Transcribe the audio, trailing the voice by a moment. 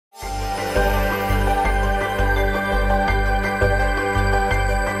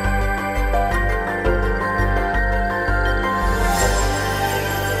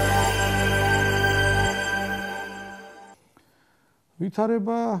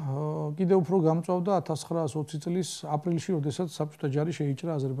ვითარება კიდევ უფრო გამწვავდა 1920 წლის აპრილში, როდესაც საბჭოთა ჯარი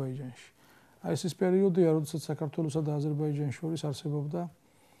შეიჭრა აზერბაიჯანში. აი ეს პერიოდია, როდესაც საქართველოსა და აზერბაიჯანს შორის არსებობდა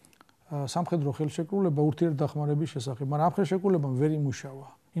სამხედრო ხელშეკრულება ურთიერთდახმარების შესახებ, მაგრამ ამ ხელშეკრულებამ ვერ იმუშავა.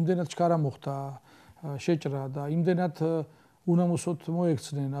 იმდენად ჩქარა მოხდა შეჭრა და იმდენად უნამოსოდ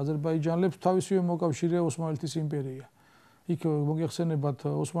მოექცნენ აზერბაიჯანელებს თავისივე მოკავშირე ოსმალეთის იმპერია. იქ მოგეხსენებათ,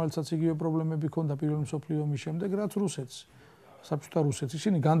 ოსმალეთსაც იგივე პრობლემები ჰქონდა პირველი მსოფლიო ომის შემდეგ, რაც რუსეთს. საბჭოთა რუსეთს.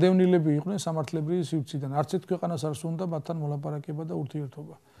 ისინი განდევნილები იყვნენ სამართლებრივი სივრციდან. არც ერთ ქვეყანას არ სუნდა მათთან მოლაპარაკება და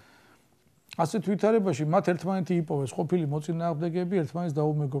ურთიერთობა. ასეთ ვითარებაში მათ ერთმანეთი იპოვეს, ყოფილი მოწინააღმდეგეები ერთმანეთს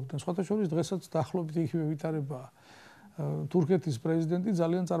დაუმეგობრდნენ. სხვათა შორის დღესაც დაახლოებით იგივე ვითარებაა. თურქეთის პრეზიდენტი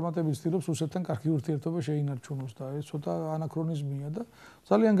ძალიან წარმატებით ცდილობს რუსეთთან კარგი ურთიერთობა შეინარჩუნოს და ეს ცოტა ანაქრონიზმია და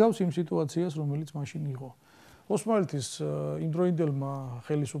ძალიან გავს იმ სიტუაციას, რომელიც მაშინ იყო. ოსმალეთის იმდროინდელმა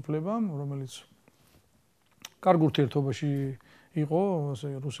ხელისუფლებამ, რომელიც კარგ ურთიერთობაში იყო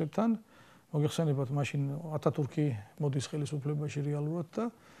რუსეთთან, მოგეხსენებათ, მაშინ ათათურქი მოდის ხელისუფლებაში რეალურად და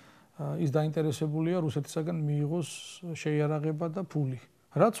ის დაინტერესებულია რუსეთისაგან მიიღოს შეიარაღება და ფული.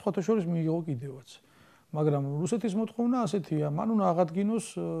 რაც სხვათა შორის მიიღო კიდევაც. მაგრამ რუსეთის მოთხოვნა ასეთია, მან უნდა აღადგინოს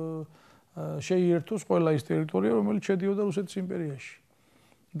შეიერთოს ყველა ის ტერიტორია, რომელიც შედიოდა რუსეთის იმპერიაში.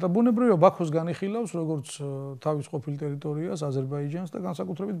 და ბუნებრივია ბაქოს განიხილავს როგორც თავის ყოფილ ტერიტორიას, აზერბაიჯანს და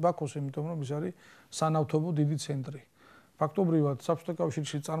განსაკუთრებით ბაქოს, იმიტომ რომ ის არის სანავთობო დიდი ცენტრი. ფაქტობრივად საბჭოთა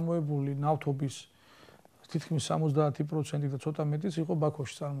კავშირში წარმოებული ნავთობის თითქმის 70% და ცოტა მეტიც იყო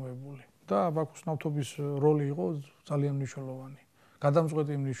ბაქოში წარმოებული. და ბაქოს ნავთობის როლი იყო ძალიან მნიშვნელოვანი,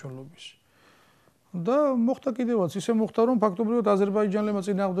 გადამწყვეტი მნიშვნელობის. და მოხდა კიდევაც ისე მოხდა, რომ ფაქტობრივად აზერბაიჯანელებმა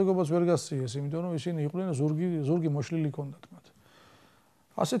წინააღმდეგობას ვერ გასწიეს, იმიტომ რომ ისინი იყვნენ ზურგი მოშლილი ჰქონდათ მათ.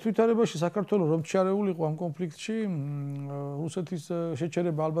 ასეთ ვითარებაში საქართველოს რომ ჩარეულიყო ამ კონფლიქტში, რუსეთის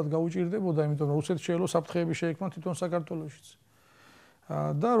შეჩერება ალბათ გაუჭირდებოდა, იმიტომ რომ რუსეთს შეელო საფრთხეები შეექმნა თვითონ საქართველოშიც.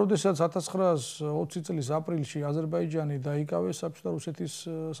 და როდესაც 1920 წლის აპრილში აზერბაიჯანი დაიკავეს საბჭოთა რუსეთის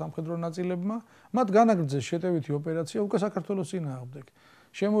სამხედრო ნაწილებმა, მათ განაგრძეს შეტევითი ოპერაცია უკვე საქართველოს წინააღმდეგ.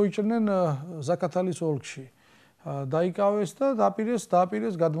 შემოიჭრნენ ზაქათალის ოლქში. დაიკავეს და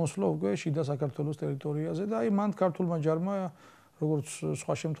დააპირეს გადმოსვლა უკვე შიდა საქართველოს ტერიტორიაზე და აი მან ქართულმა ჯარმა როგორც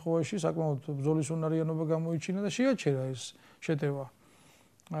სხვა შემთხვევაში საკმაოდ ბრძოლის უნარიანობა გამოიჩინა და შეაჩერა ეს შეტევა.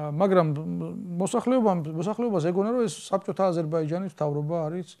 მაგრამ მოსახლეობას ეგონა რომ ეს საბჭოთა აზერბაიჯანის მთავრობა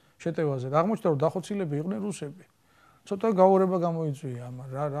არის შეტევაზე. აღმოჩნდა რომ დახოცილები იყვნენ რუსები. ცოტა გაურება გამოიწვია,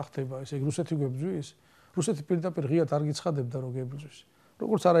 მაგრამ რა ხდება ეს? ეგ რუსეთი გვებძვის? რუსეთი პირდაპირ ღიად არ გიცხადებდა რომ გებძვის.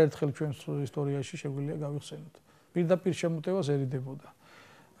 როგორც არაერთხელ ჩვენს ისტორიაში შეგვიძლია გავიხსენოთ. პირდაპირ შემოტევას ერიდებოდა.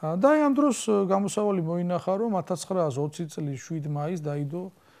 და აი ამ დროს გამოსავალი მოინახა რომ 1920 წლის 7 მაისს დაიდო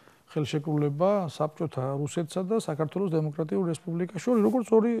ხელშეკრულება საბჭოთა რუსეთსა და საქართველოს დემოკრატიულ რესპუბლიკას შორის, როგორც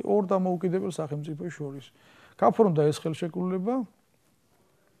ორ დამოუკიდებელ სახელმწიფოს შორის. გაფორმდა ეს ხელშეკრულება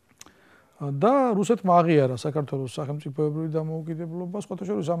და რუსეთმა აღიარა საქართველოს სახელმწიფოებრივი დამოუკიდებლობა, სხვათა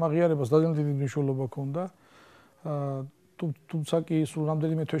შორის ამ აღიარებას ძალიან დიდი მნიშვნელობა ჰქონდა. თუმცა კი სულ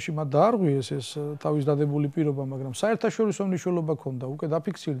რამდენიმე თვეში მათ დაარღვიეს ეს თავის დადებული პირობა, მაგრამ საერთაშორისო მნიშვნელობა ჰქონდა. უკვე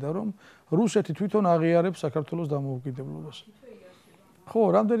დაფიქსირდა რომ რუსეთი თვითონ აღიარებს საქართველოს დამოუკიდებლობას. ხო,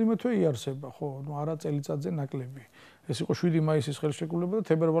 რამდენიმე თვე იარსება, ხო, არა წელიწადზე ნაკლები. ეს იყო 7 მაისის ხელშეკრულება და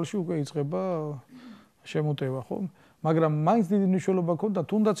თებერვალში უკვე იწყება შემოტევა, ხო? მაგრამ მაინც დიდი მნიშვნელობა ჰქონდა,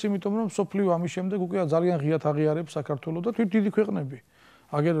 თუნდაც იმიტომ რომ სოფლიო ამის შემდეგ უკვე ძალიან ღიად აღიარებს საქართველოს და თვით დიდი ქვეყნები.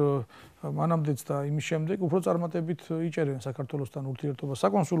 აგერ მანამდეც და იმის შემდეგ უფრო წარმატებით იჭერენ საქართველოსთან ურთიერთობას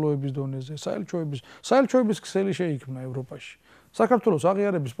საკონსულოების დონეზე, საელჩოების ქსელი შეიქმნა ევროპაში. საქართველოს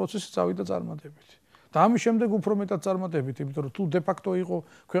აღიარების პროცესი წავიდა წარმატებით. და ამის შემდეგ უფრო მეტად წარმატებით, იმიტომ რომ თუ დე-ფაქტო იყო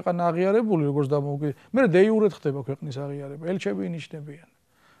ქვეყანა აღიარებული, როგორც დამოუკიდებელი, მე დე-იურეთ ხდება ქვეყნის აღიარება, ელჩები ინიშნებიან.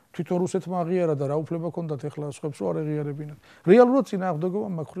 თვითონ რუსეთმა აღიარა და რა უფლება ჰქონდათ ეხლა სხვებს რო არ აღიარებინათ. რეალურად წინააღმდეგობა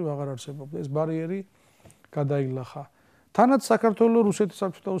მაგ ხრივ აღარ არსებობდა, ეს ბარიერი გადაილახა. თანაც საქართველოს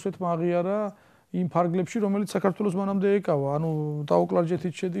საბჭოთა რუსეთმა აღიარა იმ ფარგლებში, რომელიც საქართველოს მანამდე ეკავა, ანუ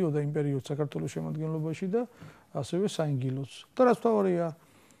დაუკლარჯეთით შედიოდა იმ პერიოდს საქართველოს შემადგენლობაში და ასევე საინგილოც. და რაც თავარია,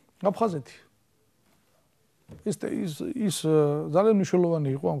 აფხაზეთი. ის ძალიან მნიშვნელოვანი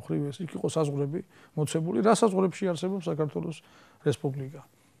იყო ამ ხრივ ეს, იქ იყო საზღვრები მოცებული, რა საზღვრებში არსებობს საქართველოს რესპუბლიკა.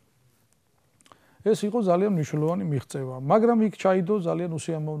 ეს იყო ძალიან მნიშვნელოვანი მიღწევა, მაგრამ იქ ჩაიდო ძალიან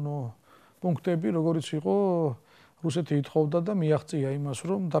უსიამოვნო პუნქტები, როგორიც იყო რუსეთი ითხოვდა და მიაღწია იმას,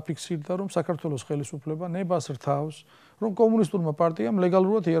 რომ დაფიქსირდა, რომ საქართველოს ხელისუფლება ნებას რთავს, რომ კომუნისტურმა პარტიამ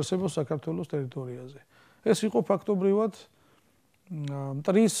ლეგალურად იარსებოს საქართველოს ტერიტორიაზე. ეს იყო ფაქტობრივად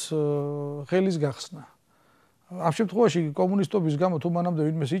მტრის ხელის გახსნა. ამ შემთხვევაში კომუნისტობის გამო თუ მანამდე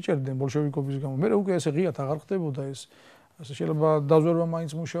ვინმეს იჭერდნენ ბოლშევიკობის გამო, მე უკვე ესე ღიად აღარ ხდებოდა ეს. შეიძლება დაზვერვა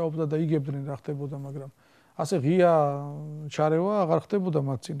მაინც მუშაობდა და იგებდნენ რა ხდებოდა, მაგრამ ასე ღია ჩარევა აღარ ხდებოდა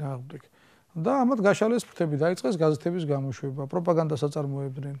მათ წინააღმდეგ. და ამათ გაშალეს ფრთები დაიწყეს გაზეთების გამოშვება, პროპაგანდას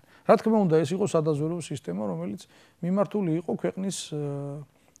აწარმოებდნენ. რა თქმა უნდა, ეს იყო სადაზვერვო სისტემა, რომელიც მიმართული იყო ქვეყნის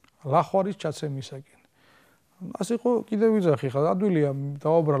ლახვარის ჩაცემისაკენ. ასე იყო კიდევ ვიძახი ხა ადვილია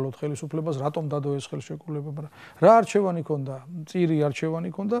დავაბრალოთ ხელისუფლებას რატომ დადო ეს ხელშეკრულება, მაგრამ რა არჩევანი ქონდა, წირი არჩევანი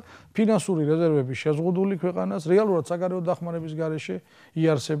ქონდა, ფინანსური რეზერვები შეზღუდული ქვეყანას, რეალურად საგარეო დახმარების გარეშე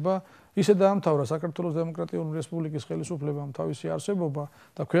იარსება, ისე დაამთავრა საქართველოს დემოკრატიული რესპუბლიკის ხელისუფლებამ თავისი არსებობა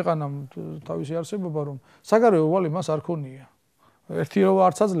და ქვეყანამ თავისი არსებობა, რომ საგარეო ვალი მას არ ქონია. ერთიანობა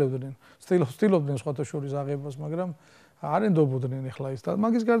არც აძლევდნენ, ცდილობდნენ სხვათა შორის აღებას, მაგრამ არ ენდობოდნენ ახლა ის და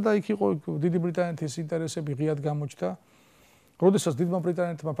მაგის გარდა იქ იყო დიდი ბრიტანეთის ინტერესები ღიად გამოჩნდა. როდესაც დიდმა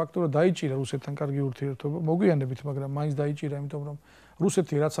ბრიტანეთმა ფაქტურად დაიჭირა რუსეთთან კარგი ურთიერთობა, მოგვიანებით, მაგრამ მაინც დაიჭირა, იმიტომ რომ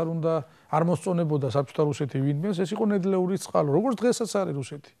რუსეთი რაც არ უნდა არ მოსწონებოდა საბჭოთა რუსეთი ვინმეს, ეს იყო ნედლეურის წყარო, როგორც დღესაც არის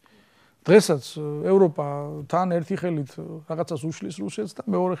რუსეთი. დღესაც ევროპა თან ერთი ხელით რაღაცას უშლის რუსეთს და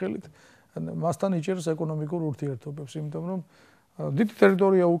მეორე ხელით მასთან იჭერს ეკონომიკურ ურთიერთობებს, იმიტომ რომ დიდი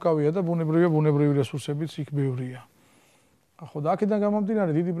ტერიტორია უკავია და ბუნებრივი რესურსებიც იქ ბევრია. ხო და აქედან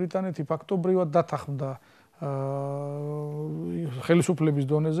გამომდინარე დიდი ბრიტანეთი ფაქტობრივად დათანხმდა ხელისუფლების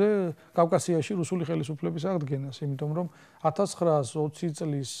დონეზე კავკასიაში რუსული ხელისუფლების აღდგენას, იმიტომ რომ 1920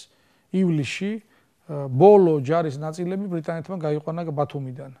 წლის ივლისში ბოლო ჯარის ნაწილები ბრიტანეთმა გაიყვანა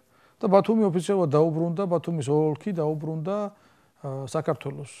ბათუმიდან და ბათუმი ოფიციალურად დაუბრუნდა, ბათუმის ოლქი დაუბრუნდა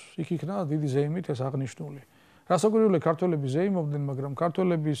საქართველოს. იქ იქნა დიდი ზეიმით ეს აღნიშნული. რასაკვირველია ქართველები ზეიმობდნენ, მაგრამ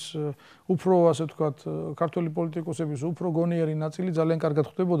ქართველების უფრო ასე ვთქვათ, ქართველი პოლიტიკოსების უფრო გონიერი ნაწილი ძალიან კარგად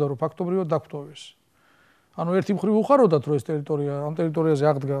ხვდებოდა, რომ ფაქტობრივად დაგხვდოვეს. ანუ ერთი მხრივ უხაროდათ, რომ ეს ტერიტორია ამ ტერიტორიაზე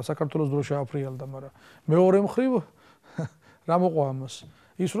აღდგა საქართველოს დრო შეაფრიალდა, მაგრამ მეორე მხრივ რა მოყვა ამას?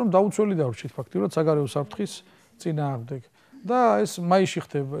 ის რომ დაუცველი დარჩით ფაქტობრივად საგარეო საფრთხის წინააღმდეგ. და ეს მაისში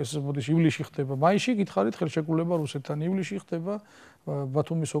ხდება, ეს ივლისში ხდება. მაისში გითხარით ხელშეკრულება რუსეთთან, ივლისში ხდება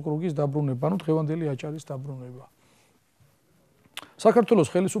ბათუმის ოკრუგის დაბრუნება, ანუ დღევანდელი აჭარის დაბრუნება. საქართველოს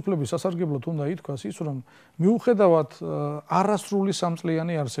ხელისუფლების სასარგებლოდ უნდა ითქვას ის, რომ მიუხედავად არასრული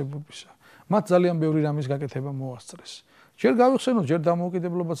სამწლიანი არსებობისა, მათ ძალიან ბევრი რამის გაკეთება მოასწრეს. ჯერ გავიხსენოთ, ჯერ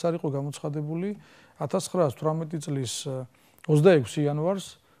დამოუკიდებლობაც არ იყო გამოცხადებული 1918 წლის 26 იანვარს,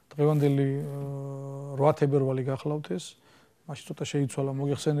 დღევანდელი 8 თებერვალი გახლავთ ეს. მაშინ ცოტა შეიცვალა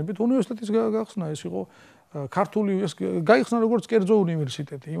მოგეხსენებით, უნივერსიტეტის გახსნა ეს იყო ქართული ეს გაიხსნა როგორც კერძო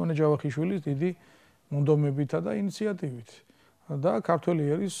უნივერსიტეტი ივანე ჯავახიშვილის დიდი მონდომებითა და ინიციატივით და ქართველი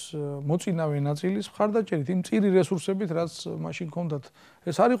ერის მოწინავე ნაწილის მხარდაჭერით იმ წირი რესურსებით რაც მაშინ ჰქონდათ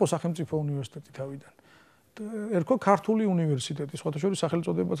ეს არ იყო სახელმწიფო უნივერსიტეტი თავიდან ერქვა ქართული უნივერსიტეტი სხვათა შორის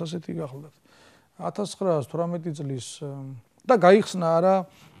სახელწოდებაც ასეთი გახლდათ 1918 წლის და გაიხსნა არა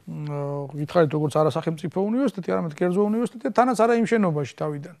გითხარით როგორც არა სახელმწიფო უნივერსიტეტი, არამედ კერძო უნივერსიტეტი, თანაც არა იმ შენობაში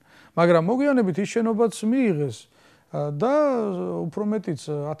თავიდან. მაგრამ მოგვიანებით ის შენობაც მიიღეს და უფრო მეტიც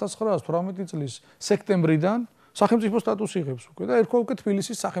 1918 წლის სექტემბრიდან სახელმწიფო სტატუსი იღებს უკვე და ერქვა უკვე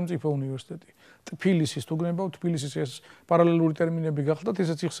თბილისის სახელმწიფო უნივერსიტეტი. თბილისის თუ გნებავთ თბილისის ეს პარალელური ტერმინები გახლდათ,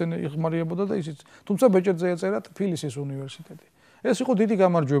 ისიც იხმარებოდა და ისიც. თუმცა ბეჭედზე ეწერა თბილისის უნივერსიტეტი. ეს იყო დიდი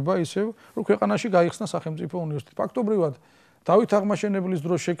გამარჯვება ისევ, რომ ქვეყანაში გაიხსნა სახელმწიფო უნივერსიტეტი. ფაქტობრივად დავით აღმაშენებლის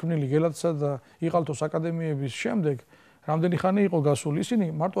დროს შექმნილი გელათსა და იყალთოს აკადემიების შემდეგ რამდენი ხანი იყო გასული ისინი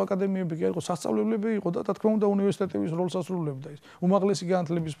მარტო აკადემიები კი არ იყო სასწავლებლები იყო და თქმა უნდა უნივერსიტეტების როლს ასრულებდა ის უმაღლესი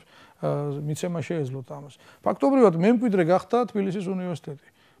განათლების მიცემა შეეძლოთ ამას ფაქტობრივად მემკვიდრე გახდა თბილისის უნივერსიტეტი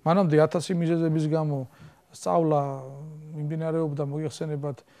მანამდე 1000 მიზეზების გამო სწავლა მიმდინარეობდა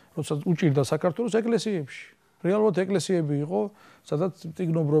მოიხსენებათ როცა უჭირდა საქართველოს ეკლესიებში რეალურად ეკლესიები იყო სადაც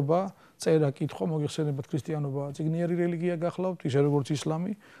წიგნობრობა წერა კითხვა მოიხსენებათ ქრისტიანობა წიგნიერი რელიგია გახლავთ ისე როგორც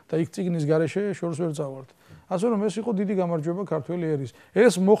ისლამი და იქ წიგნის გარეშე შორს ვერ წავართ ასე რომ ეს იყო დიდი გამარჯვება ქართველი ერის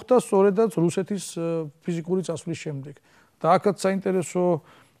ეს მოხდა სწორედაც რუსეთის ფიზიკური წასვლის შემდეგ და აქაც საინტერესო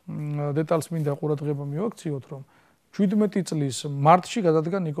დეტალს მინდა ყურადღება მივაქციოთ რომ 17 წლის მარტში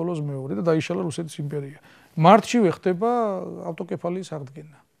გადადგა ნიკოლოზ მეორე და დაიშალა რუსეთის იმპერია მარტშივე ხდება ავტოკეფალიის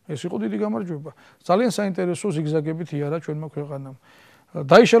აღდგენა ეს იყო დიდი გამარჯვება ძალიან საინტერესო ზიგზაგებით იარა ჩვენმა ქვეყანამ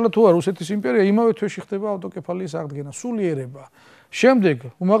დაიშალა თუ არა რუსეთის იმპერია იმავე თვეში ხდება ავტოკეფალიის აღდგენა სულიერება შემდეგ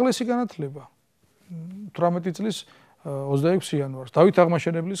უმაღლესი განათლება 18 წლის 26 იანვარს დავით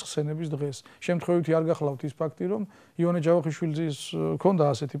აღმაშენებლის ხსენების დღეს შემთხვევითი არ გახლავთ ის ფაქტი რომ ივანე ჯავახიშვილის ჰქონდა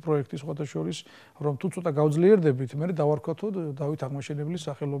ასეთი პროექტი სხვათა შორის რომ თუ ცოტა გავძლიერდებით მე დავარქვათო დავით აღმაშენებლის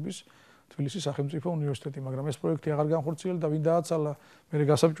სახელობის თბილისის სახელმწიფო უნივერსიტეტი, მაგრამ ეს პროექტი აღარ განხორციელდა და ვინ დააცალა, მე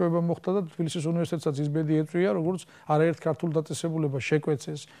გასაბჭოება მოხდა და თბილისის უნივერსიტეტსაც ის ბედი ეწვია, როგორც არაერთ ქართულ დაწესებულებას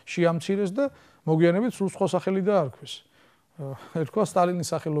შეკვეცეს, შეამცირეს და მოგვიანებით სულ სხვა სახელი დაარქვეს. ერქვა სტალინის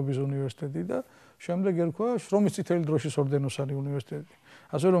სახელობის უნივერსიტეტი და შემდეგ ერქვა შრომის წითელი დროშის ორდენოსანი უნივერსიტეტი.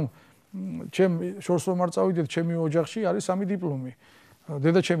 ასე რომ ჩემ შორს რომ არ წავიდეთ ჩემი ოჯახში არის 3 დიპლომი.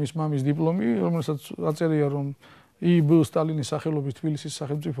 დედაჩემის მამის დიპლომი, რომელსაც აწერია რომ იბ სტალინის სახელობის თბილისის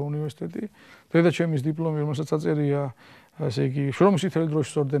სახელმწიფო უნივერსიტეტი, დედაჩემის დიპლომი, რომელსაც აწერია ესე იგი შრომის წითელი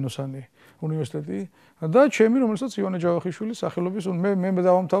დროშის ორდენოსანი უნივერსიტეტი და ჩემი, რომელსაც ივანე ჯავახიშვილის სახელობის მე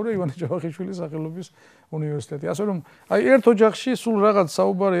დავამთავრე ივანე ჯავახიშვილის სახელობის უნივერსიტეტი. ასე რომ აი ერთ ოჯახში სულ რაღაც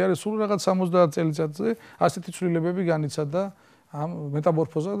საუბარი არის, სულ რაღაც 70 წელიწადზე ასეთი ცვლილებები განიცადა ამ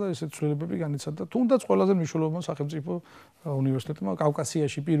მეტამორფოზა და ესეთი ცვლილებები განიცადა თუნდაც ყველაზე მნიშვნელოვან სახელმწიფო უნივერსიტეტმა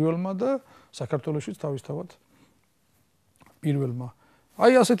კავკასიაში პირველმა და საქართველოშიც თავისთავად პირველმა.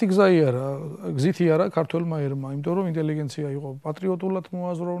 აი ასეთი გზითი არა ქართველმა ერმა, იმიტომ რომ ინტელიგენცია იყო პატრიოტულად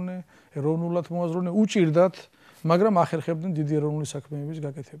მოაზროვნე, ეროვნულად მოაზროვნე, უჭირდათ, მაგრამ ახერხებდნენ დიდი ეროვნული საქმეების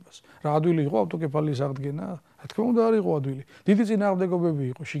გაკეთებას. რა ადვილი იყო ავტოკეფალიის აღდგენა? რა თქმა უნდა არ იყო ადვილი. დიდი წინააღმდეგობები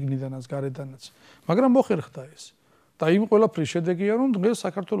იყო შიგნიდანაც, გარედანაც, მაგრამ მოხერხდა ეს. და იმ ყველაფრის შედეგია, რომ დღეს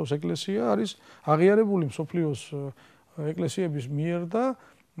საქართველოს ეკლესია არის აღიარებული მსოფლიოს ეკლესიების მიერ და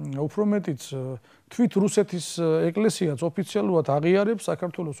უფრო მეტიც თვით რუსეთის ეკლესიაც ოფიციალურად აღიარებს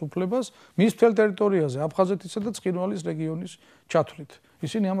საქართველოს უფლებას მის მთელ ტერიტორიაზე, აფხაზეთისა და ცხინვალის რეგიონის ჩათვლით.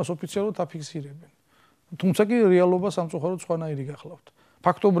 ისინი ამას ოფიციალურად აფიქსირებენ. თუმცა კი რეალობა სამწუხაროდ სხვანაირი გახლავთ.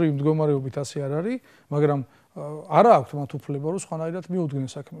 ფაქტობრივი მდგომარეობით ასე არ არის, მაგრამ არა აქვთ მათ უფლება, რომ სხვანაირად მიუდგნენ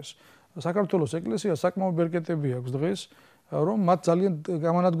საქმეს. საქართველოს ეკლესია საკმაო ბერკეტები აქვს დღეს, რომ მათ ძალიან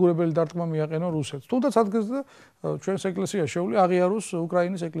გამანადგურებელი დარტყმა მიაყენონ რუსეთს. თუნდაც ადგეს და ჩვენს ეკლესიას შეუძლია აღიაროს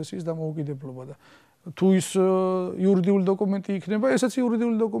უკრაინის ეკლესიის დამოუკიდებლობა და თუ ის იურიდიული დოკუმენტი იქნება, ესეც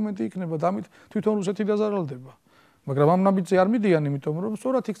იურიდიული დოკუმენტი იქნება და ამით თვითონ რუსეთი დაზარალდება. მაგრამ ამ ნაბიჯზე არ მიდიან, იმიტომ რომ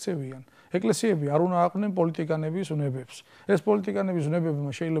სწორად იქცევიან. ეკლესიები არ უნდა აყნენ პოლიტიკანების უნებებს. ეს პოლიტიკანების უნებებმა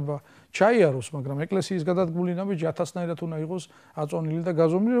შეიძლება ჩაიაროს, მაგრამ ეკლესიის გადადგმული ნაბიჯი 1000-ნაირად უნდა იყოს აწონილი და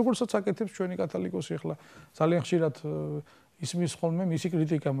გაზომილი, როგორცაც აკეთებს ჩვენი კათოლიკოსი ახლა ძალიან ხშირად ისმის ხოლმე მისი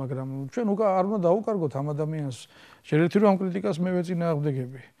კრიტიკა, მაგრამ ჩვენ არ უნდა დაუკარგოთ ამ ადამიანს. შეიძლება რომ ამ კრიტიკას მე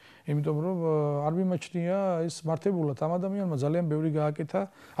ვეწინააღმდეგები. იმიტომ რომ არ მიმაჩნია ეს მართებულად ამ ადამიანმა ძალიან ბევრი გააკეთა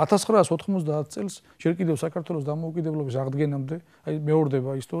 1990 წელს ჯერ კიდევ საქართველოს დამოუკიდებლობის აღდგენამდე, აი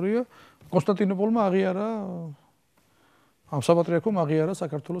მეორდება ისტორია, კონსტანტინოპოლმა აღიარა ამ საპატრიარქომ აღიარა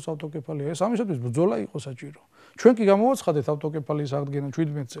საქართველოს ავტოკეფალია. ეს ამისათვის ბრძოლა იყო საჭირო. ჩვენ კი გამოვაცხადეთ ავტოკეფალიის აღდგენა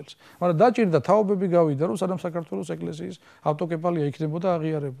 17 წელს, მაგრამ დაჭირდა თაობები გავიდა, რომ სანამ საქართველოს ეკლესიის ავტოკეფალია იქნებოდა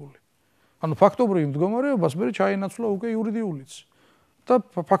აღიარებული. ანუ ფაქტობრივი მდგომარეობას მე ჩაენაცვლა უკვე იურიდიულიც. და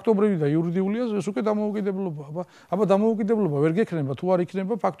ფაქტობრივი და იურიდიულია ეს უკვე დამოუკიდებლობა. აბა დამოუკიდებლობა ვერ გექნება თუ არ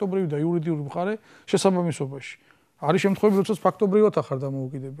იქნება ფაქტობრივი და იურიდიული მხარე შესაბამისობაში. არის შემთხვევები, როდესაც ფაქტობრივად ახარ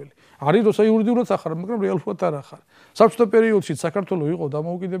დამოუკიდებელი. არის როცა იურიდიულად ახარ, მაგრამ რეალურად არ ახარ. საბჭოთა პერიოდში საქართველო იყო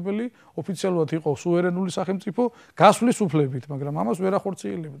დამოუკიდებელი, ოფიციალურად იყო სუვერენული სახელმწიფო, გასვლის უფლებით, მაგრამ ამას ვერ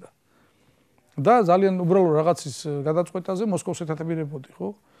ახორციელებდა. და ძალიან უბრალო რაღაცის გადაწყვეტაზე მოსკოვს ეთათებირებოდი, ხო?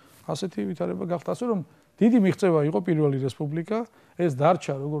 ასეთი ვითარება გახდა, ასე რომ დიდი მიღწევა იყო პირველი რესპუბლიკა, ეს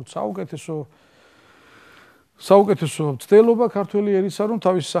დარჩა როგორც საუკეთესო მცდელობა ქართველი ერისა, რომ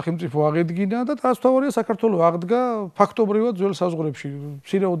თავისი სახელმწიფო აღედგინა და თავარია საქართველოს აღდგა ფაქტობრივად ძველ საზღვრებში.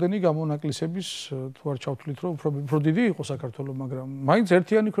 მცირეოდენი გამონაკლისების თუ არ ჩავთვლით, რომ უფრო დიდი იყო საქართველოს, მაგრამ მაინც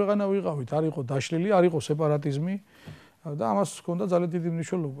ერთიანი ქვეყანა ვიყავით, არ იყო დაშლილი, არ იყო სეპარატიზმი და ამას ჰქონდა ძალიან დიდი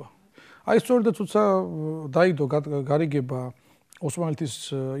მნიშვნელობა. აი სწორედ თუცა დაიდო გარიგება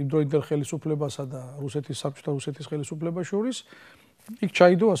ოსმალეთის იმდროინდელ ხელისუფლებასა და რუსეთის საბჭოთა რუსეთის ხელისუფლებას შორის, იქ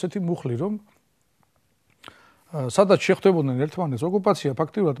ჩაიდო ასეთი მუხლი, რომ სადაც შეხვდებოდნენ ერთმანეთს ოკუპაცია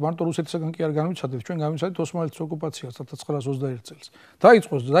ფაქტიურად მარტო რუსეთისგან კი არ განვიცადეთ, ჩვენ განვიცადეთ ოსმალეთის ოკუპაციას 1921 წელს.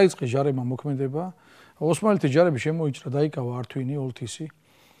 დაიწყეს ჯარებმა მოქმედება, ოსმალეთის ჯარები შემოიჭრა, დაიკავა ართვინი, ოლთისი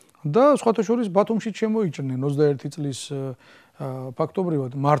და სხვათა შორის ბათუმშიც შემოიჭრნენ 21 წლის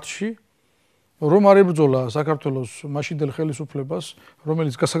ფაქტობრივად მარტში. რომ არ ებრძოლა საქართველოს მაშინდელ ხელისუფლებას,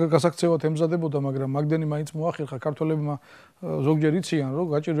 რომელიც გასაქცევად ემზადებოდა, მაგრამ მაგდენი მაინც მოახერხა ქართველებმა ზოგჯერ იციან, რომ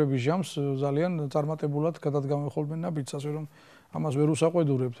გაჭირვების ჟამს ძალიან წარმატებულად გადადგამენ ხოლმე ნაბიჯს, ასე რომ ამას ვერ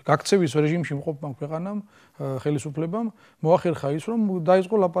უსაყვედურებთ. გაქცევის რეჟიმში მყოფმა ქვეყანამ, ხელისუფლებამ მოახერხა ის, რომ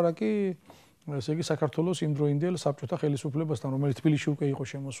დაიწყო ლაპარაკი ესე იგი საქართველოს იმდროინდელ საბჭოთა ხელისუფლებასთან, რომელიც თბილისში უკვე იყო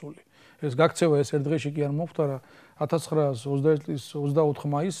შემოსული. ეს გაქცევა ეს ერთ დღეში კი არ მომხდარა. 1921 წლის 24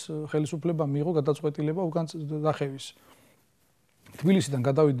 მაისს ხელისუფლებამ მიიღო გადაწყვეტილება უკან დახევის. თბილისიდან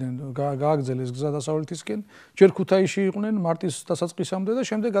გადავიდნენ, გააგრძელეს გზა დასავლეთისკენ, ჯერ ქუთაისში იყვნენ მარტის დასაწყისამდე და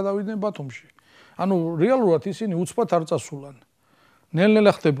შემდეგ გადავიდნენ ბათუმში. ანუ რეალურად ისინი უცბად არ წასულან.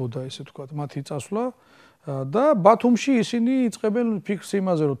 ნელ-ნელა ხდებოდა ესე თქვა მათი წასვლა. და ბათუმში ისინი იწყებენ ფიქრს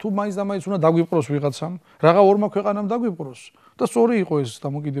იმაზე, რომ თუ მაინც და მაინც უნდა დაგვიპყროს ვიღაცამ, რაღა ორმა ქვეყანამ დაგვიპყროს და სწორი იყო ეს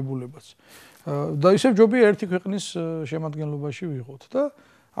დამოკიდებულებაც. და ისევ ჯობია ერთი ქვეყნის შემადგენლობაში ვიყოთ და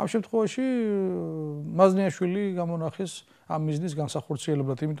ამ შემთხვევაში მაზნიაშვილი გამონახეს ამ მიზნის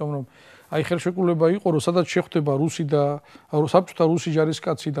განსახორციელებლად, იმიტომ რომ აი ხელშეკრულება იყო, რომ სადაც შეხვდება რუსი და საბჭოთა რუსი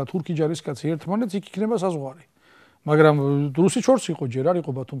ჯარისკაცი და თურქი ჯარისკაცი ერთმანეთს, იქ იქნება საზღვარი. მაგრამ რუსი ჩორს იყო ჯერ არ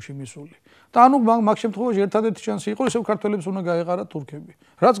იყო ბათუმში მისული. და ანუ მაგ შემთხვევაში ერთადერთი შანსი იყო, ისევ ქართველებს უნდა გაეღარათ თურქები.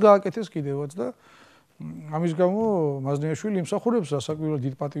 რაც გააკეთეს კიდევაც და ამის გამო მაზნიაშვილი იმსახურებს რასაკვირველად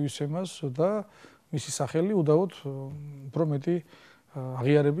დიდ პატივისცემას და მისი სახელი უდავოდ უფრო მეტი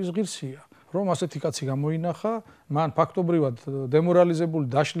აღიარების ღირსია. რომ ასეთი კაცი გამოინახა, მან ფაქტობრივად დემორალიზებული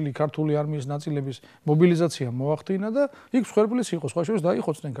დაშლილი ქართული არმიის ნაწილების მობილიზაცია მოახდინა და იქ მსხვერპლის იყო, სხვა შორის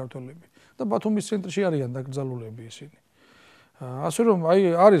დაიხოცნენ ქართველები და ბათუმის ცენტრში არიან დაკრძალულები ისინი. ასე რომ აი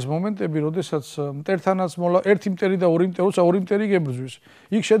არის მომენტები, როდესაც მტერთანაც ერთი მტერი და ორი მტერი, როცა ორი მტერი გებრძვის,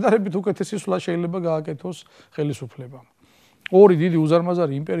 იქ შედარებით უკეთესი სვლა შეიძლება გააკეთოს ხელისუფლებამ. ორი დიდი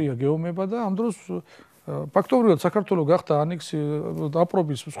უზარმაზარი იმპერია გეომება და ამ დროს ფაქტობრივად საქართველოს გახდა ანექსი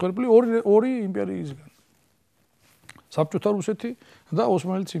დაპყრობის მსხვერპლი ორი იმპერიისგან. საბჭოთა რუსეთი და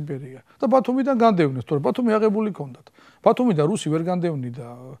ოსმალეთის იმპერია. და ბათუმიდან განდევნეს, თორე ბათუმი აღებული ჰქონდათ. ბათუმი და რუსი ვერ განდევნიდა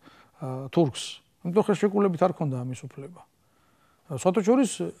თურქს. იმიტომ ხელშეკრულებით არ ჰქონდა ამის უფლება. სხვათა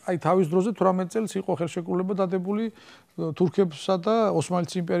შორის აი თავის დროზე 18 წელს იყო ხელშეკრულება დადებული თურქებსა და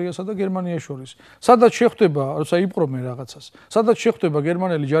ოსმალეთის იმპერიასა და გერმანიას შორის. სადაც შეხვდება, როცა იპყრობენ რაღაცას, სადაც შეხვდება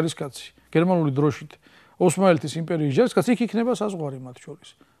გერმანელი ჯარისკაცი, გერმანული დროშით ოსმალეთის იმპერიის ჯარისკაცი, იქ იქნება საზღვარი მათ შორის.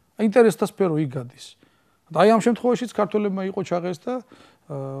 ინტერესთა სფერო იქ გადის. და აი ამ შემთხვევაშიც ქართველებმა იყო ჩაღეს და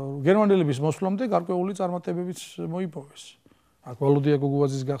გერმანელების მოსვლამდე გარკვეული წარმატებებიც მოიპოვეს. აქ ვალოდია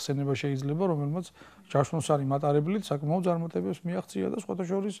გოგუაძის გახსენება შეიძლება, რომელმაც ჯაშნოსარი მატარებლით საკმაოდ წარმატებებს მიაღწია და სხვათა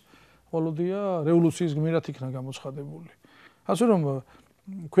შორის ვალოდია რევოლუციის გმირად იქნა გამოცხადებული. ასე რომ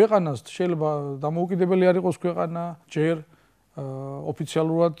ქვეყანას შეიძლება დამოუკიდებელი არ იყოს ქვეყანა, ჯერ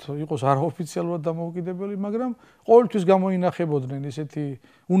ოფიციალურად იყოს არაოფიციალურად დამოუკიდებელი, მაგრამ ყოველთვის გამოინახებოდნენ ესეთი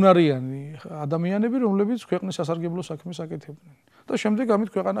უნარიანი ადამიანები, რომლებიც ქვეყნის სასარგებლო საქმეს აკეთებდნენ. და შემდეგ ამით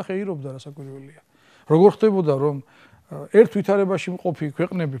ქვეყანა ხეირობდა, რასაკვირველია. როგორ ხდებოდა, რომ ერთ ვითარებაში მყოფი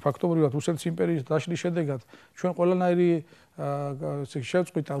ქვეყნები ფაქტობრივად რუსეთის იმპერიის დაშლის შედეგად ჩვენ ყველანაირი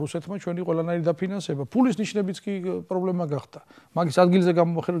შევწყვიტა რუსეთმა ჩვენი ყველანაირი დაფინანსება, ფულის ნიშნებიც კი პრობლემა გახდა. მაგის ადგილზე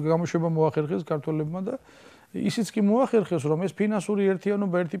გამოშვება მოახერხეს ქართველებმა და ისიც კი მოახერხეს, რომ ეს ფინანსური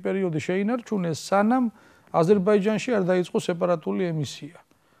ერთიანობა ერთი პერიოდი შეინარჩუნეს, სანამ აზერბაიჯანში არ დაიწყო სეპარატული ემისია.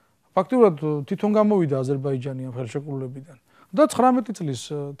 ფაქტობრივად თვითონ გამოვიდა აზერბაიჯანი ამ ხელშეკრულებიდან. და 19 წლის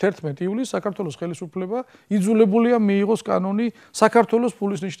 11 ივლისს საქართველოს ხელისუფლება იძულებულია მიიღოს კანონი საქართველოს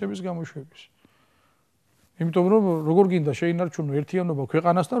ფულის ნიშნების გამოშვების. იმიტომ რომ როგორ გინდა შეინარჩუნო ერთიანობა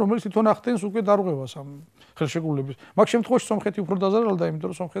ქვეყანასთან, რომელიც თვითონ ახდენს უკვე დარღვევას ამ ხელშეკრულების. მაგ შემთხვევაში სომხეთი უფრო დაზარალდა, იმიტომ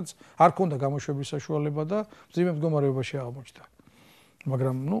რომ სომხეთს არ ჰქონდა გამოშვების საშუალება და მძიმე მდგომარეობაში აღმოჩნდა.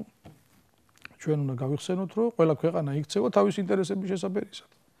 მაგრამ ჩვენ უნდა გავიხსენოთ, რომ ყველა ქვეყანა იქცევა თავის ინტერესების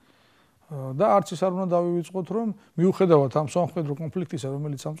შესაბერისად. და არც ის არ უნდა დავივიწყოთ, რომ მიუხედავად ამ სამხედრო კონფლიქტისა,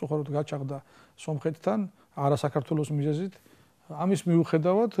 რომელიც სამწუხაროდ გაჩაღდა სომხეთთან, არა საქართველოს მიზეზით, ამის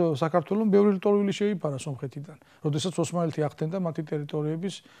მიუხედავად საქართველოს ბევრი რიტორიული შეიფარა სომხეთიდან, როდესაც ოსმალეთი ახდენდა მათი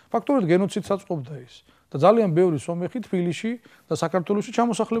ტერიტორიების ფაქტობრივად გენოციდს აწყობდა ის. და ძალიან ბევრი სომეხი თბილისში და საქართველოში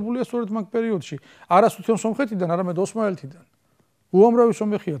ჩამოსახლებულია სწორედ მაგ პერიოდში, არა თვითონ სომხეთიდან, არამედ ოსმალეთიდან. უამრავი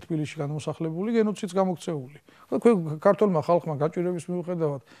სომეხია თბილისში განმოსახლებული, გენოციდს გამოქცეული. და ქართულმა ხალხმა გაჭირების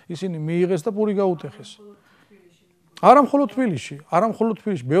მიუხედავად ისინი მიიღეს და პური გაუტეხეს. არა მხოლოდ თბილისში,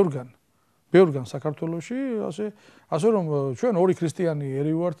 ბევრგან საქართველოში, ასე რომ ჩვენ ორი ქრისტიანი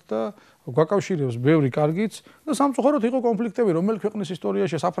ერი ვართ და გვაკავშირებს ბევრი კარგიც და სამწუხაროდ იყო კონფლიქტები, რომელი ქვეყნის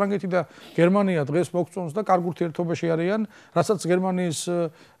ისტორიაში საფრანგეთი და გერმანია დღეს მოგწონს და კარგ ურთიერთობაში არიან, რასაც გერმანიის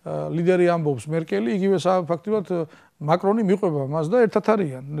ლიდერი ამბობს მერკელი, იგივე ფაქტობრივად მაკრონი მიყვება მას და ერთად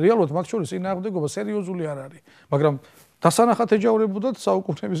არიან. რეალურად მათ შორის წინააღმდეგობა სერიოზული არ არის, მაგრამ დასანახად ეჯავრებოდათ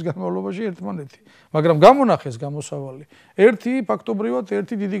საუკუნეების განმავლობაში ერთმანეთი. მაგრამ გამონახეს გამოსავალი. ერთი ფაქტობრივად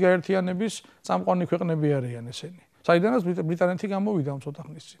ერთი დიდი გაერთიანების წამყვანი ქვეყნები არიან ესენი. საიდანაც ბრიტანეთი გამოვიდა ამ ცოტა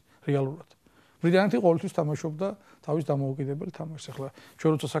ხნის წინ, რეალურად. ბრიტანეთი ყოველთვის თამაშობდა თავის დამოუკიდებელ თამაშს. ახლა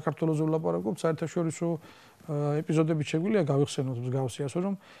ჩვენ როცა საქართველოზე ვლაპარაკობთ, საერთაშორისო ეპიზოდებით შეგვიძლია გავიხსენოთ მსგავსი, ასე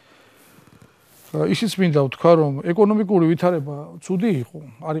რომ ისიც მინდა ვთქვა, რომ ეკონომიკური ვითარება ცუდი იყო,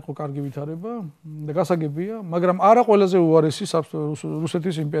 არ იყო კარგი ვითარება და გასაგებია, მაგრამ არა ყველაზე უარესი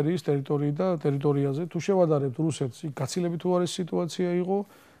რუსეთის იმპერიის ტერიტორიაზე. თუ შევადარებთ რუსეთს, იქ გაცილებით უარესი სიტუაცია იყო,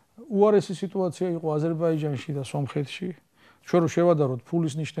 უარესი სიტუაცია იყო აზერბაიჯანში და სომხეთში. ჩვენ რო შევადაროთ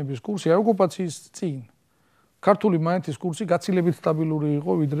ფულის ნიშნების კურსი, ოკუპაციის წინ ქართული მონეტის კურსი გაცილებით სტაბილური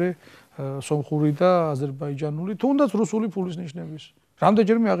იყო, ვიდრე სომხური და აზერბაიჯანული, თუნდაც რუსული ფულის ნიშნების.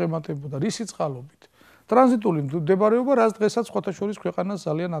 რამდენჯერმე აღემატებოდა რისი წყალობით. ტრანზიტული მდებარეობა, რაც დღესაც სხვათა შორის ქვეყანას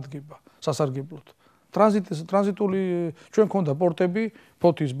ძალიან ადგება სასარგებლოდ. ტრანზიტული ჩვენ ქონდა პორტები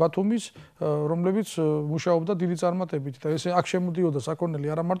ფოთის, ბათუმის, რომლებიც მუშაობდა დიდი წარმატებით და ეს აქ შემოდიოდა საქონელი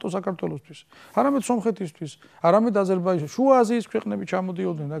არა მარტო საქართველოსთვის, არამედ სომხეთისთვის, არამედ აზერბაიჯანში, შუა აზიის ქვეყნები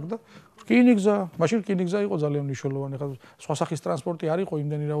ჩამოდიოდნენ აქ და რკინიგზა, მაშინ რკინიგზა იყო ძალიან მნიშვნელოვანი, ხა სხვა სახის ტრანსპორტი არ იყო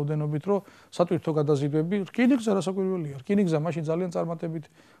იმდენი რაოდენობით, რომ სატვირთო გადაზიდვები, რკინიგზა რასაკვირველია, რკინიგზა მაშინ ძალიან წარმატებით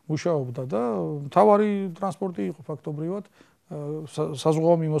მუშაობდა და მთავარი ტრანსპორტი იყო ფაქტობრივად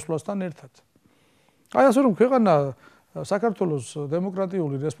საზღვაო მიმოსვლასთან ერთად. აი ასე რომ ქვეყანა საქართველოს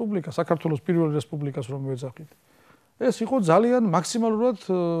დემოკრატიული რესპუბლიკა, საქართველოს პირველი რესპუბლიკას რომ ვეძახით. ეს იყო ძალიან მაქსიმალურად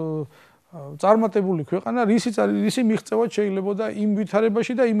წარმატებული ქვეყანა, რისი მიღწევა შეიძლებოდა იმ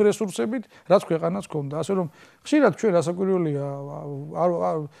ვითარებაში და იმ რესურსებით, რაც ქვეყანას ჰქონდა. ასე რომ ხშირად ჩვენ რასაკვირველია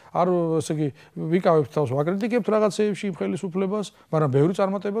არ ესე იგი ვიკავებთ თავს, ვაკრიტიკებთ რაღაცეებში იმ ხელისუფლებას, მაგრამ ბევრი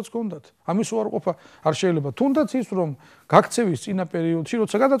წარმატებაც ჰქონდათ. ამის უარყოფა არ შეიძლება. თუნდაც ის რომ გაქცევის წინა პერიოდში,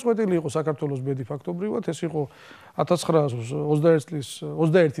 როცა გადაწყვეტილი იყო საქართველოს ბედი ფაქტობრივად, ეს იყო 1921 წლის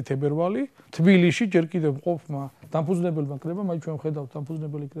 21 თებერვალი, თბილისში ჯერ კიდევ მყოფმა დამფუძნებელმა კრებამ, აი ჩვენ ვხედავთ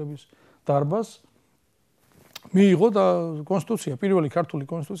დამფუძნებელი კრების დარბაზს მიიღო და კონსტიტუცია, პირველი ქართული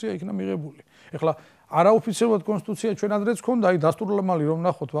კონსტიტუცია იქნა მიღებული. ეხლა არაოფიციალურად კონსტიტუცია ჩვენ ადრეც ჰქონდა, აი დასტურლამალი რომ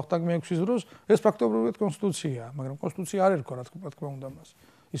ნახოთ ვახტანგ მეექვსის დროს, ეს ფაქტობრივად კონსტიტუციაა, მაგრამ კონსტიტუცია არ ერქვა რა თქმა უნდა მას.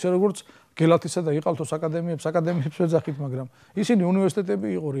 ისე როგორც გელათისა და იყალთოს აკადემიებს ვეძახით, მაგრამ ისინი უნივერსიტეტები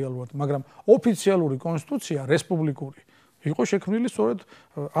იყო რეალურად, მაგრამ ოფიციალური კონსტიტუცია რესპუბლიკური იყო შექმნილი სწორედ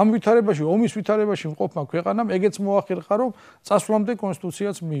ამ ვითარებაში, ომის ვითარებაში მყოფმა ქვეყანამ ეგეც მოახერხა, რომ წასვლამდე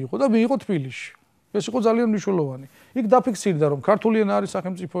კონსტიტუციაც მიიღო და მიიღო თბილისში. ეს იყო ძალიან მნიშვნელოვანი. იქ დაფიქსირდა, რომ ქართული ენა არის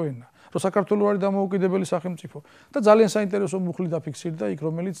სახელმწიფო ენა, რომ საქართველო არის დამოუკიდებელი სახელმწიფო და ძალიან საინტერესო მუხლი დაფიქსირდა იქ,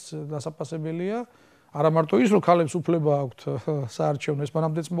 რომელიც დასაფასებელია, არა მარტო ის, რომ ქალებს უფლება აქვთ საარჩევნო, ეს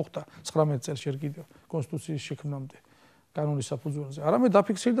მანამდეც მოხდა 19 წელს ჯერ კიდევ კონსტიტუციის შექმნამდე კანონის საფუძველზე, არამედ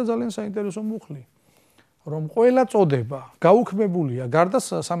დაფიქსირდა ძალიან საინტერესო მუხლი. რომ ყველა წოდება გაუქმებულია გარდა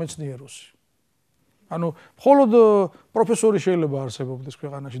სამეცნიეროსი. ანუ მხოლოდ პროფესორი შეიძლება არსებობდეს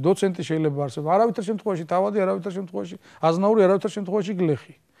ქვეყანაში, დოცენტი შეიძლება არსებობდეს, არავითარ შემთხვევაში თავადი, არავითარ შემთხვევაში აზნაური, არავითარ შემთხვევაში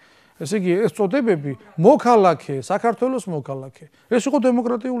გლეხი. ესე იგი ეს წოდებები მოქალაქე, საქართველოს მოქალაქე. ეს იყო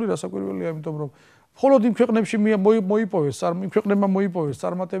დემოკრატიული რასაკვირველია, იმიტომ რომ მხოლოდ იმ ქვეყნებში მოიპოვეს, იმ ქვეყნებმა მოიპოვეს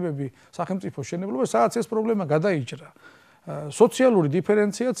წარმატებები სახელმწიფოს შენებლობაში, სადაც ეს პრობლემა გადაიჭრა. სოციალური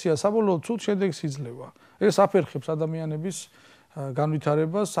დიფერენციაცია საბოლოოდ ცუდ შედეგს იძლევა. ეს აფერხებს ადამიანების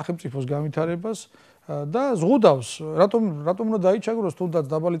განვითარებას, სახელმწიფოს განვითარებას და ზღუდავს, რატომ უნდა დაიჩაგროს თუნდაც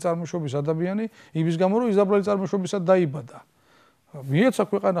დაბალი წარმოშობის ადამიანი იმის გამო, რომ ის დაბალი წარმოშობისად დაიბადა. მიეცა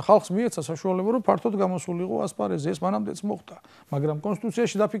ქვეყანა, ხალხს მიეცა საშუალება, რომ ფართოდ გამოსულიყო ასპარეზზე, ეს მანამდეც მოხდა, მაგრამ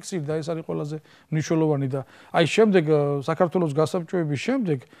კონსტიტუციაში დაფიქსირდა, ეს არის ყველაზე მნიშვნელოვანი და აი შემდეგ საქართველოს გასაბჭოების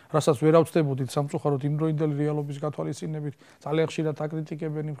შემდეგ, რასაც ვერ ავწდებოდით სამწუხაროდ იმდროინდელი რეალობის გათვალისწინებით, ძალიან ხშირად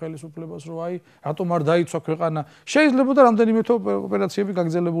აკრიტიკებენ იმ ხელისუფლებას, რომ აი რატომ არ დაიცვა ქვეყანა. შეიძლება და რამდენიმე ოპერაციები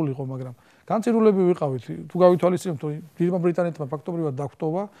გაგრძელებულიყო, მაგრამ განწირულები ვიყავით, თუ გავითვალისწინებთ, რომ დიდმა ბრიტანეთმა ფაქტობრივად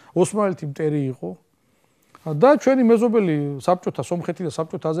დაგვტოვა, ოსმალეთი მტერი იყო. და ჩვენი მეზობელი საბჭოთა სომხეთი და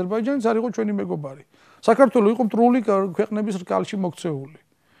საბჭოთა აზერბაიჯანიც არ იყო ჩვენი მეგობარი. საქართველო იყო მტრული ქვეყნების რკალში მოქცეული.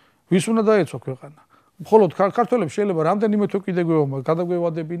 ვის უნდა დაეცვა ქვეყანა? მხოლოდ ქართველებს შეიძლება რამდენიმე თვე კიდე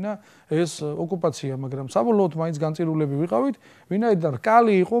გადაგვევადებინა ეს ოკუპაცია, მაგრამ საბოლოოდ მაინც განწირულები ვიყავით, ვინაიდან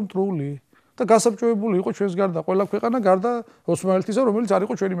რკალი იყო მტრული და გასაბჭოებული იყო ჩვენს გარდა ყველა ქვეყანა გარდა ოსმალეთისა, რომელიც არ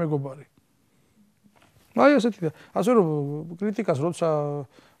იყო ჩვენი მეგობარი. აი ესეთი და ასე რომ კრიტიკას როცა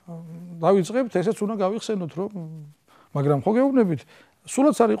დავიწყებთ, ესეც უნდა გავიხსენოთ, რომ მაგრამ ხო გეუბნებით,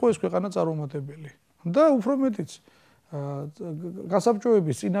 სულაც არ იყო ეს ქვეყანა წარუმატებელი. და უფრო მეტიც,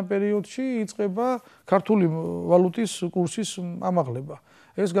 გასაბჭოების წინა პერიოდში იწყება ქართული ვალუტის კურსის ამაღლება.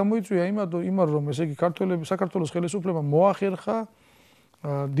 ეს გამოიწვია იმად, რომ ესე იგი საქართველოს ხელისუფლებამ მოახერხა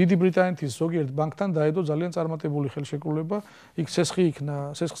დიდი ბრიტანეთის ზოგიერთ ბანკთან დაედო ძალიან წარმატებული ხელშეკრულება, იქ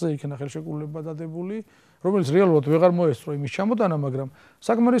სესხზე იქნა ხელშეკრულება დადებული, რომელიც რეალურად ვეღარ მოესწრო იმის ჩამოტანა, მაგრამ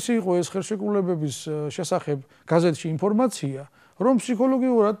საკმარისი იყო ეს ხელშეკრულებების შესახებ გაზეთში ინფორმაცია, რომ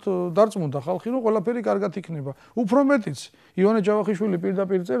ფსიქოლოგიურად დარწმუნდა ხალხი, რომ ყველაფერი კარგად იქნება. უფრო მეტიც, ივანე ჯავახიშვილი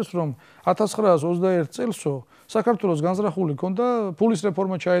პირდაპირ წერს, რომ 1921 წელსო საქართველოს განზრახული ჰქონდა ფულის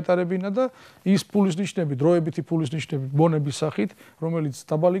რეფორმა ჩაეტარებინა და ის ფულის ნიშნები, დროებითი ფულის ნიშნები ბონების სახით, რომელიც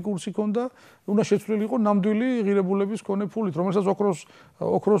დაბალი კურსი ჰქონდა, უნდა შეცვლილიყო ნამდვილი ღირებულების მქონე ფულით, რომელსაც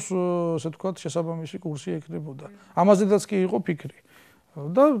ოქროს ასე ვთქვათ, შესაბამისი კურსი ექნებოდა. ამაზედაც კი იყო ფიქრი.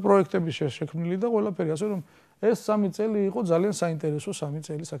 და პროექტები შექმნილი და ყველაფერი, ასე რომ ეს 3 წელი იყო ძალიან საინტერესო 3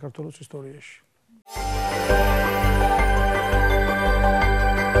 წელი საქართველოს ისტორიაში.